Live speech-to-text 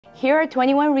Here are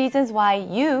 21 reasons why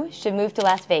you should move to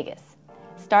Las Vegas.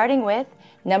 Starting with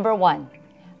number 1,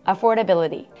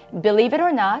 affordability. Believe it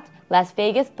or not, Las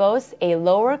Vegas boasts a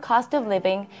lower cost of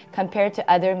living compared to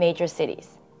other major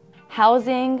cities.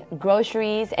 Housing,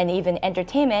 groceries, and even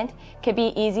entertainment can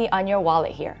be easy on your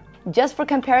wallet here. Just for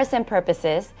comparison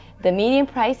purposes, the median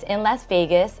price in Las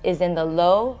Vegas is in the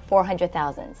low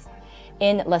 $400,000s.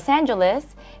 In Los Angeles,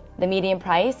 the median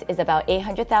price is about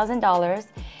 $800,000,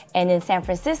 and in San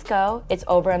Francisco, it's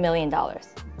over $1 million.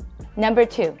 Number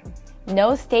 2,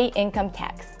 no state income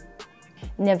tax.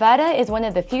 Nevada is one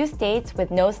of the few states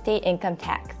with no state income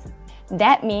tax.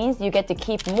 That means you get to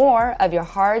keep more of your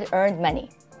hard-earned money.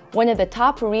 One of the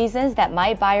top reasons that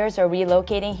my buyers are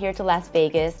relocating here to Las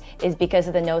Vegas is because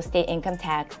of the no state income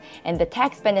tax and the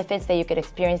tax benefits that you could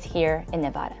experience here in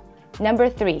Nevada. Number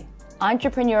 3,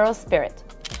 entrepreneurial spirit.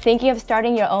 Thinking of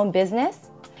starting your own business?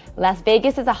 Las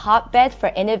Vegas is a hotbed for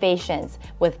innovations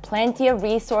with plenty of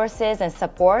resources and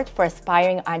support for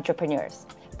aspiring entrepreneurs.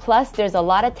 Plus, there's a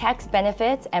lot of tax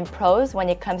benefits and pros when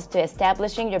it comes to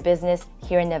establishing your business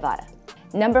here in Nevada.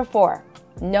 Number 4,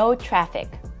 no traffic.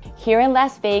 Here in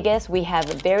Las Vegas, we have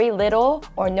very little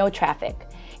or no traffic.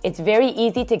 It's very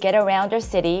easy to get around our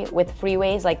city with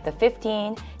freeways like the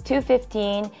 15,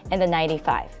 215, and the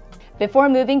 95. Before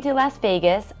moving to Las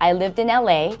Vegas, I lived in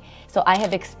LA, so I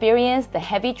have experienced the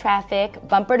heavy traffic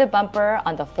bumper to bumper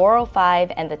on the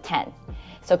 405 and the 10.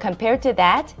 So compared to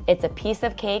that, it's a piece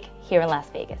of cake here in Las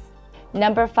Vegas.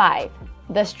 Number 5,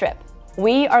 the Strip.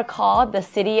 We are called the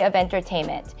City of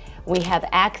Entertainment. We have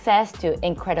access to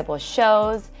incredible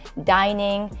shows,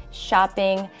 dining,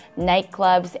 shopping,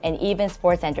 nightclubs, and even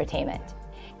sports entertainment.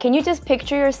 Can you just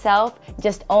picture yourself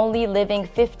just only living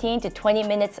 15 to 20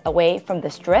 minutes away from the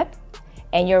Strip?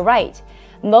 And you're right.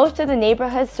 Most of the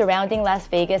neighborhoods surrounding Las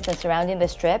Vegas and surrounding the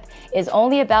Strip is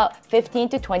only about 15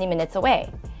 to 20 minutes away.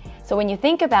 So when you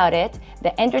think about it,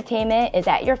 the entertainment is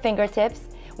at your fingertips.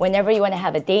 Whenever you want to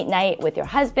have a date night with your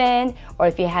husband, or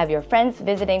if you have your friends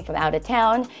visiting from out of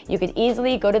town, you could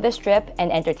easily go to the Strip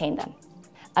and entertain them.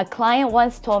 A client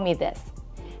once told me this,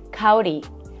 Kaori,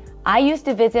 I used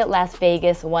to visit Las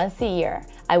Vegas once a year.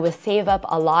 I would save up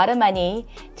a lot of money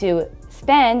to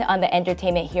spend on the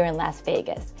entertainment here in Las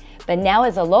Vegas. But now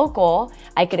as a local,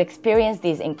 I could experience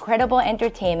these incredible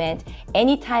entertainment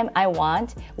anytime I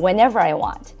want, whenever I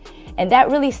want. And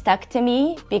that really stuck to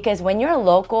me because when you're a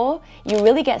local, you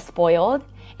really get spoiled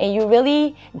and you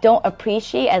really don't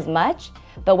appreciate as much.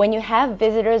 But when you have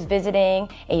visitors visiting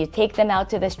and you take them out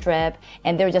to the Strip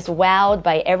and they're just wowed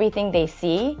by everything they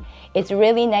see, it's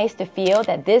really nice to feel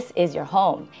that this is your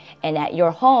home. And at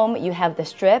your home, you have the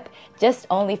Strip just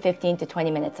only 15 to 20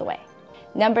 minutes away.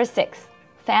 Number 6,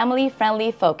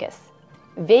 family-friendly focus.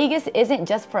 Vegas isn't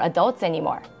just for adults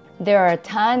anymore. There are a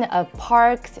ton of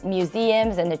parks,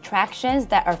 museums, and attractions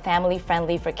that are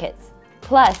family-friendly for kids.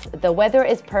 Plus, the weather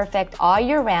is perfect all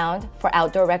year round for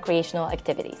outdoor recreational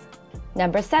activities.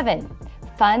 Number 7,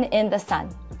 fun in the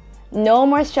sun. No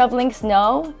more shoveling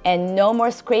snow and no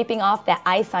more scraping off that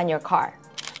ice on your car.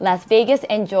 Las Vegas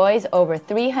enjoys over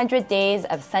 300 days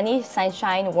of sunny,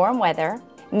 sunshine, warm weather,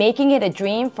 making it a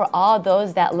dream for all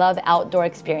those that love outdoor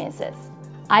experiences.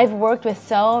 I've worked with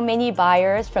so many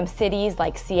buyers from cities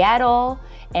like Seattle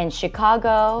and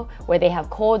Chicago, where they have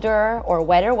colder or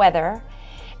wetter weather,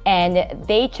 and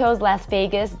they chose Las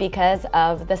Vegas because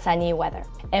of the sunny weather.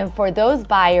 And for those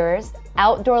buyers,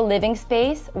 outdoor living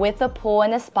space with a pool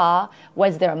and a spa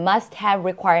was their must-have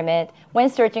requirement when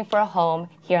searching for a home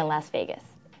here in Las Vegas.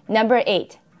 Number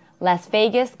 8, Las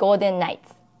Vegas Golden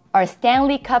Knights. Our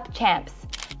Stanley Cup champs.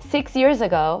 6 years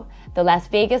ago, the Las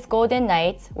Vegas Golden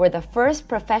Knights were the first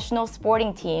professional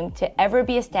sporting team to ever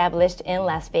be established in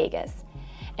Las Vegas.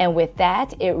 And with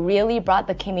that, it really brought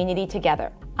the community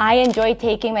together. I enjoy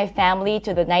taking my family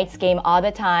to the Knights game all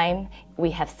the time.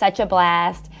 We have such a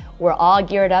blast. We're all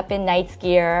geared up in Knights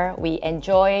gear. We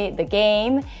enjoy the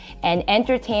game, and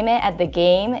entertainment at the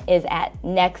game is at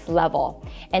next level.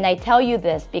 And I tell you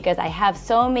this because I have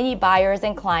so many buyers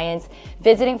and clients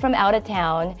visiting from out of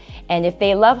town, and if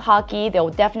they love hockey, they'll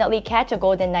definitely catch a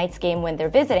Golden Knights game when they're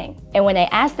visiting. And when I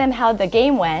ask them how the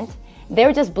game went,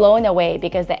 they're just blown away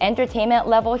because the entertainment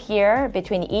level here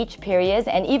between each periods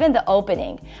and even the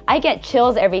opening, I get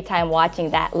chills every time watching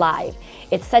that live.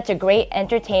 It's such a great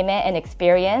entertainment and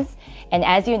experience, and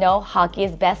as you know, hockey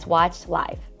is best watched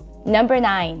live. Number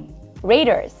 9,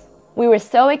 Raiders. We were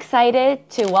so excited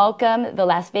to welcome the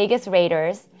Las Vegas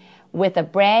Raiders with a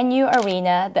brand new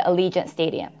arena, the Allegiant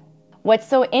Stadium. What's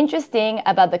so interesting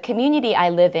about the community I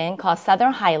live in called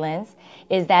Southern Highlands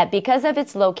is that because of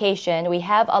its location, we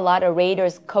have a lot of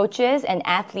Raiders coaches and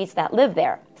athletes that live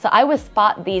there. So I would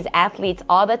spot these athletes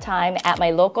all the time at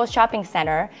my local shopping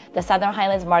center, the Southern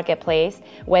Highlands Marketplace,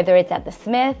 whether it's at the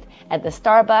Smith, at the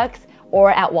Starbucks,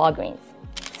 or at Walgreens.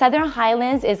 Southern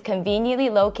Highlands is conveniently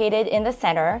located in the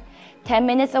center, 10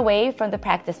 minutes away from the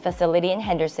practice facility in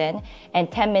Henderson,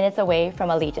 and 10 minutes away from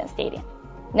Allegiant Stadium.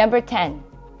 Number 10,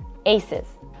 Aces.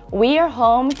 We are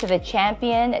home to the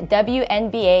champion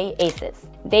WNBA Aces.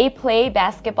 They play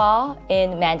basketball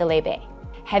in Mandalay Bay.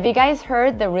 Have you guys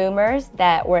heard the rumors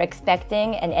that we're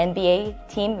expecting an NBA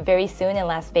team very soon in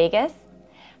Las Vegas?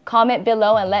 Comment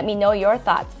below and let me know your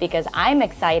thoughts because I'm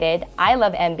excited. I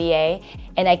love NBA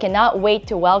and I cannot wait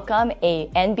to welcome a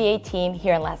NBA team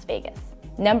here in Las Vegas.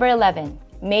 Number 11,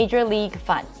 Major League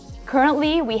Fun.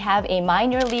 Currently, we have a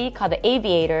minor league called the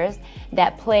Aviators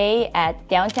that play at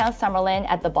downtown Summerlin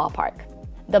at the ballpark.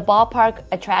 The ballpark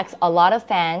attracts a lot of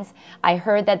fans. I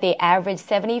heard that they average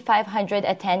 7,500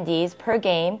 attendees per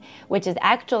game, which is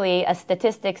actually a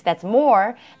statistics that's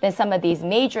more than some of these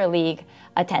major league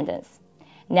attendance.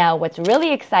 Now, what's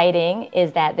really exciting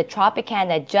is that the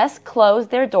Tropicana just closed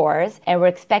their doors and we're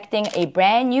expecting a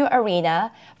brand new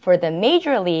arena for the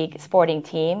major league sporting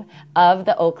team of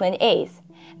the Oakland A's.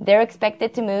 They're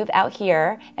expected to move out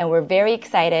here and we're very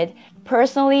excited.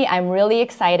 Personally, I'm really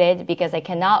excited because I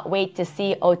cannot wait to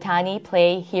see Ohtani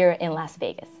play here in Las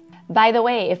Vegas. By the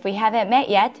way, if we haven't met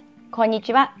yet,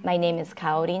 konnichiwa, my name is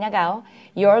Kaori Nagao,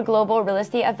 your global real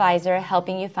estate advisor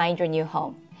helping you find your new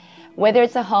home. Whether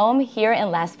it's a home here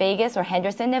in Las Vegas or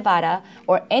Henderson, Nevada,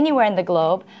 or anywhere in the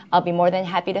globe, I'll be more than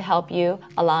happy to help you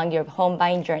along your home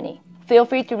buying journey. Feel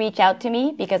free to reach out to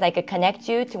me because I could connect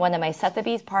you to one of my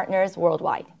Sotheby's partners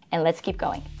worldwide. And let's keep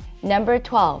going. Number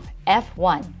 12,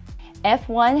 F1.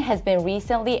 F1 has been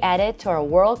recently added to our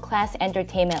world-class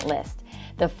entertainment list.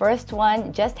 The first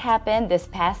one just happened this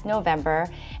past November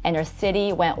and our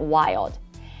city went wild.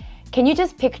 Can you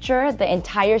just picture the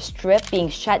entire strip being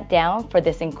shut down for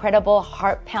this incredible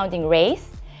heart-pounding race?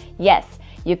 Yes,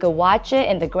 you could watch it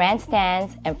in the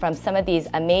grandstands and from some of these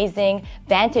amazing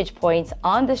vantage points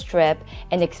on the strip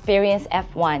and experience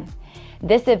F1.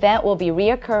 This event will be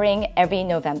reoccurring every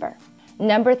November.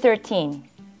 Number 13,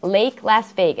 Lake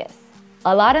Las Vegas.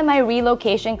 A lot of my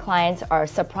relocation clients are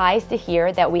surprised to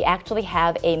hear that we actually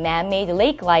have a man-made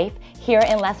lake life here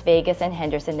in Las Vegas and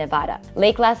Henderson, Nevada.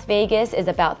 Lake Las Vegas is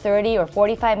about 30 or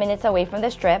 45 minutes away from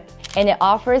the strip, and it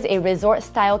offers a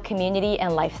resort-style community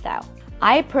and lifestyle.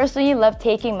 I personally love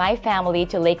taking my family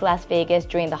to Lake Las Vegas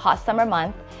during the hot summer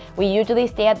month. We usually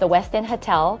stay at the Westin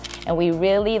Hotel, and we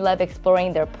really love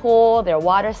exploring their pool, their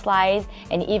water slides,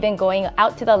 and even going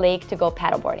out to the lake to go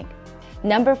paddleboarding.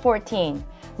 Number 14,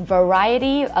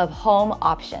 variety of home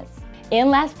options. In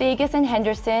Las Vegas and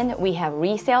Henderson, we have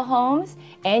resale homes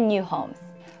and new homes.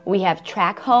 We have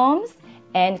track homes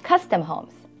and custom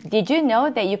homes. Did you know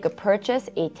that you could purchase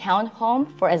a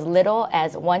townhome for as little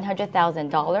as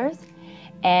 $100,000?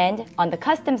 And on the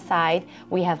custom side,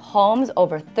 we have homes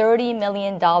over $30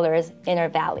 million in our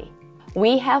valley.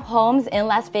 We have homes in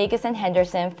Las Vegas and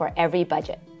Henderson for every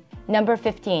budget. Number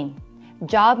 15,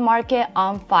 job market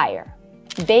on fire.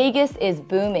 Vegas is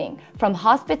booming. From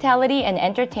hospitality and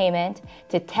entertainment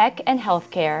to tech and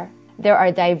healthcare, there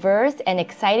are diverse and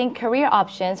exciting career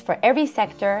options for every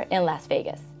sector in Las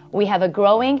Vegas. We have a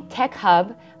growing tech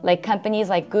hub like companies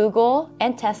like Google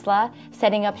and Tesla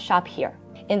setting up shop here.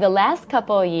 In the last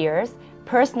couple of years,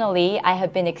 personally, I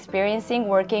have been experiencing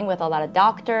working with a lot of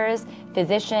doctors,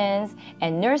 physicians,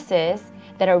 and nurses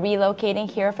that are relocating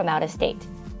here from out of state.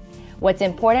 What's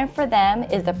important for them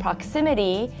is the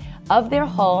proximity of their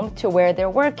home to where they're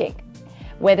working,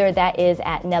 whether that is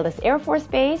at Nellis Air Force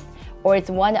Base or it's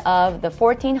one of the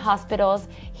 14 hospitals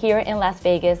here in Las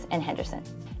Vegas and Henderson.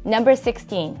 Number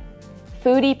 16,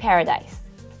 foodie paradise.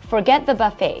 Forget the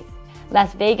buffets.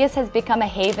 Las Vegas has become a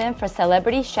haven for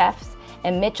celebrity chefs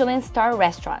and Michelin star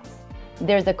restaurants.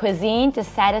 There's a cuisine to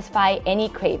satisfy any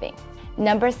craving.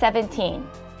 Number 17,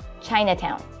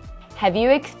 Chinatown. Have you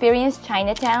experienced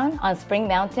Chinatown on Spring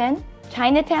Mountain?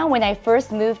 Chinatown, when I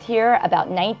first moved here about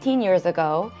 19 years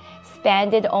ago,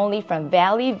 spanned only from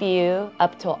Valley View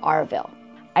up to Arville.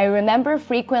 I remember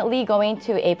frequently going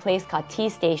to a place called Tea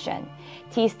Station.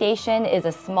 Tea Station is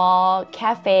a small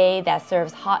cafe that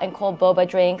serves hot and cold boba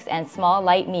drinks and small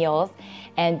light meals.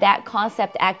 And that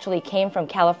concept actually came from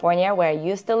California where I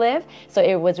used to live. So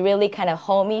it was really kind of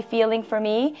homey feeling for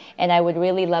me. And I would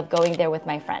really love going there with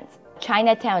my friends.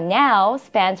 Chinatown now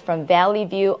spans from Valley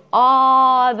View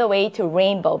all the way to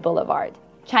Rainbow Boulevard.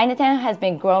 Chinatown has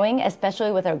been growing,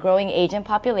 especially with our growing Asian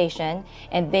population,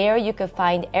 and there you could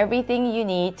find everything you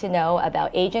need to know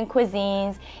about Asian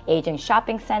cuisines, Asian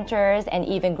shopping centers, and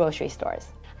even grocery stores.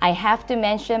 I have to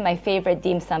mention my favorite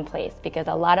dim sum place because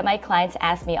a lot of my clients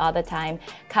ask me all the time,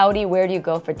 Kaori, where do you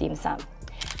go for dim sum?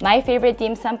 My favorite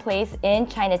dim sum place in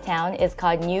Chinatown is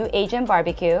called New Asian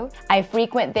Barbecue. I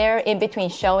frequent there in between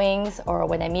showings or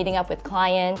when I'm meeting up with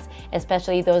clients,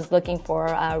 especially those looking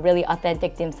for really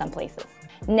authentic dim sum places.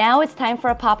 Now it's time for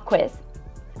a pop quiz.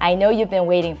 I know you've been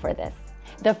waiting for this.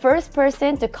 The first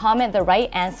person to comment the right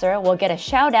answer will get a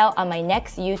shout out on my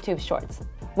next YouTube shorts.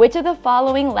 Which of the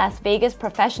following Las Vegas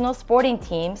professional sporting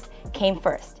teams came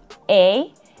first?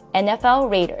 A. NFL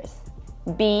Raiders.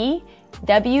 B.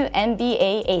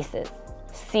 WNBA Aces.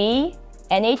 C.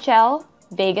 NHL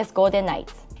Vegas Golden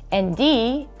Knights. And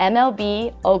D.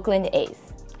 MLB Oakland A's.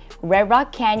 Red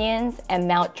Rock Canyons and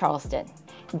Mount Charleston.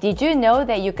 Did you know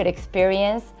that you could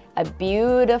experience a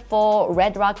beautiful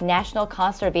Red Rock National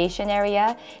Conservation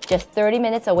Area just 30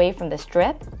 minutes away from the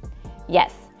Strip?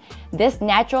 Yes, this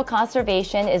natural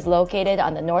conservation is located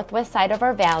on the northwest side of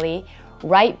our valley,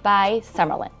 right by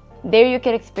Summerlin. There you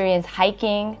can experience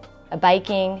hiking,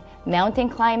 biking, mountain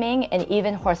climbing, and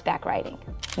even horseback riding.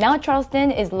 Mount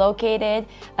Charleston is located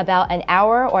about an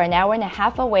hour or an hour and a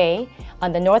half away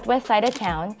on the northwest side of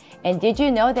town. And did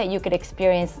you know that you could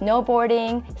experience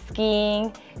snowboarding,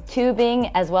 skiing, tubing,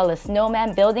 as well as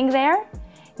snowman building there?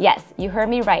 Yes, you heard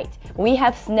me right. We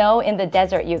have snow in the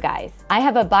desert, you guys. I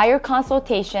have a buyer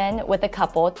consultation with a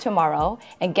couple tomorrow,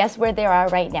 and guess where they are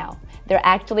right now? They're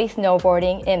actually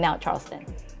snowboarding in Mount Charleston.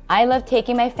 I love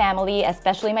taking my family,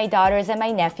 especially my daughters and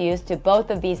my nephews, to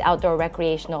both of these outdoor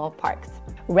recreational parks.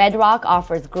 Red Rock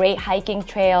offers great hiking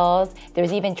trails.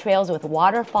 There's even trails with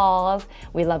waterfalls.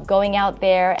 We love going out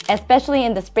there, especially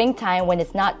in the springtime when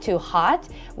it's not too hot.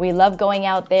 We love going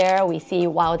out there. We see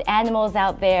wild animals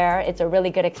out there. It's a really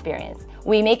good experience.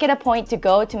 We make it a point to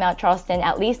go to Mount Charleston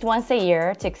at least once a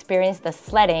year to experience the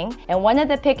sledding. And one of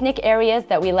the picnic areas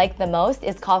that we like the most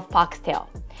is called Foxtail.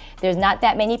 There's not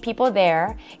that many people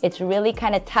there. It's really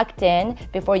kind of tucked in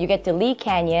before you get to Lee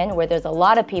Canyon, where there's a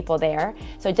lot of people there.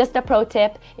 So just a pro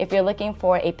tip, if you're looking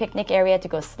for a picnic area to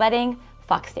go sledding,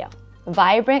 Foxtail.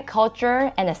 Vibrant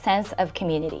culture and a sense of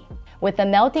community. With a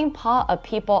melting pot of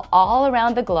people all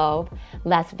around the globe,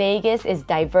 Las Vegas is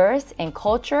diverse in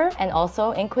culture and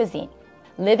also in cuisine.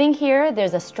 Living here,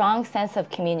 there's a strong sense of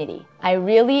community. I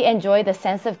really enjoy the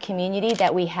sense of community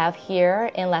that we have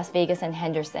here in Las Vegas and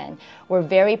Henderson. We're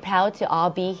very proud to all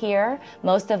be here.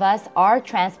 Most of us are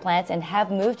transplants and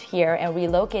have moved here and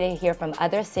relocated here from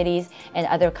other cities and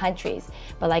other countries.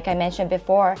 But like I mentioned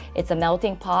before, it's a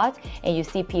melting pot and you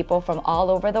see people from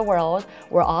all over the world.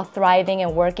 We're all thriving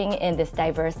and working in this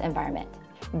diverse environment.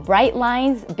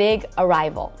 Brightline's big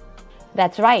arrival.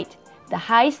 That's right. The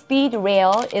high-speed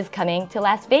rail is coming to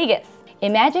Las Vegas.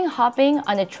 Imagine hopping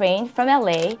on a train from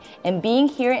LA and being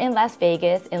here in Las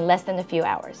Vegas in less than a few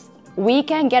hours.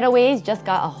 Weekend getaways just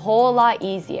got a whole lot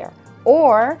easier.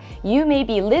 Or you may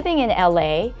be living in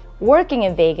LA, working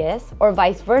in Vegas, or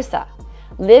vice versa.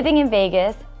 Living in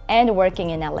Vegas and working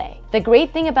in LA. The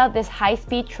great thing about this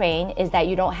high-speed train is that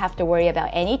you don't have to worry about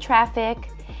any traffic,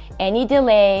 any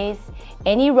delays,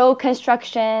 any road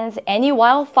constructions, any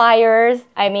wildfires.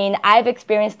 I mean, I've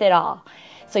experienced it all.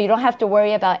 So you don't have to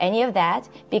worry about any of that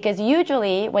because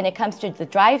usually when it comes to the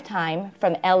drive time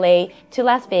from LA to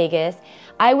Las Vegas,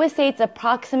 I would say it's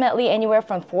approximately anywhere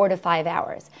from 4 to 5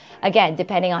 hours. Again,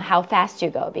 depending on how fast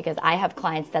you go because I have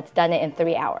clients that's done it in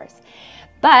 3 hours.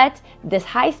 But this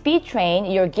high-speed train,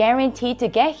 you're guaranteed to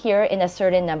get here in a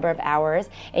certain number of hours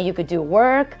and you could do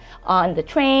work on the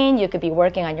train, you could be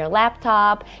working on your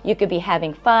laptop, you could be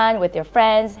having fun with your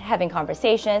friends, having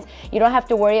conversations. You don't have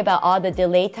to worry about all the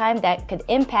delay time that could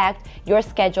impact your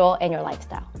schedule and your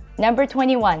lifestyle. Number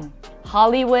 21,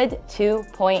 Hollywood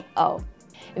 2.0.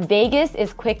 Vegas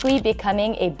is quickly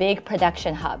becoming a big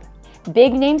production hub.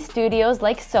 Big-name studios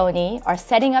like Sony are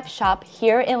setting up shop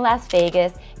here in Las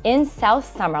Vegas in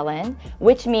South Summerlin,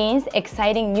 which means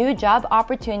exciting new job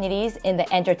opportunities in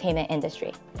the entertainment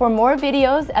industry. For more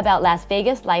videos about Las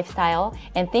Vegas lifestyle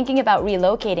and thinking about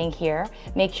relocating here,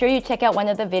 make sure you check out one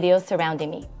of the videos surrounding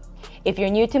me. If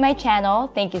you're new to my channel,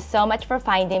 thank you so much for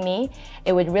finding me.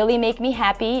 It would really make me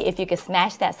happy if you could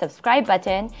smash that subscribe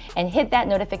button and hit that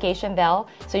notification bell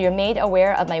so you're made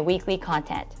aware of my weekly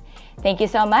content. Thank you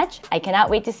so much. I cannot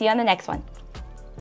wait to see you on the next one.